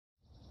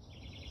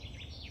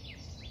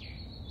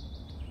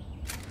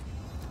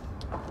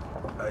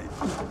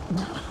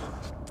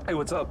Hey,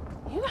 what's up?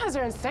 You guys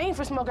are insane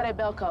for smoking at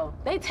Belko.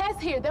 They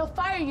test here. They'll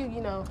fire you, you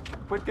know.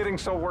 Quit getting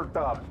so worked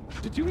up.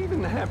 Did you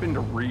even happen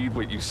to read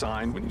what you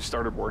signed when you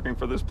started working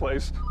for this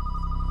place?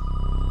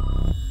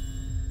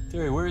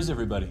 Terry, where is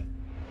everybody?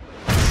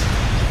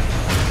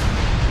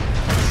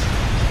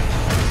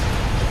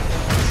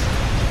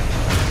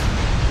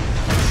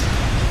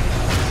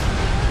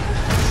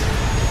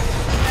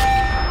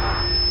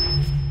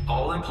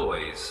 All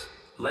employees,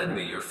 lend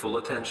me your full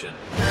attention.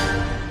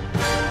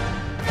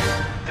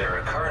 There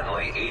are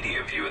currently 80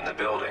 of you in the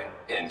building.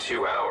 In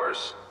 2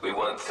 hours, we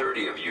want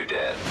 30 of you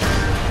dead.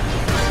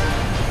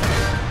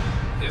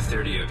 If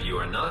 30 of you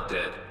are not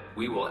dead,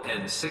 we will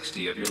end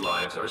 60 of your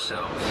lives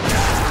ourselves.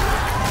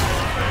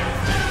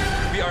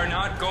 We are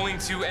not going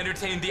to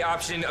entertain the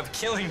option of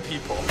killing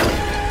people.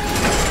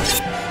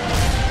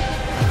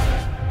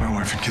 My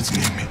wife and kids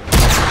need me.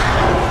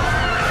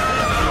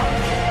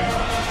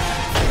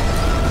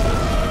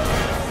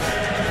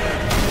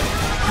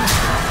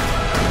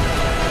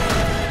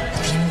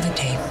 At the end of the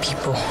day,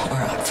 people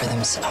are out for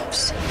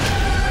themselves.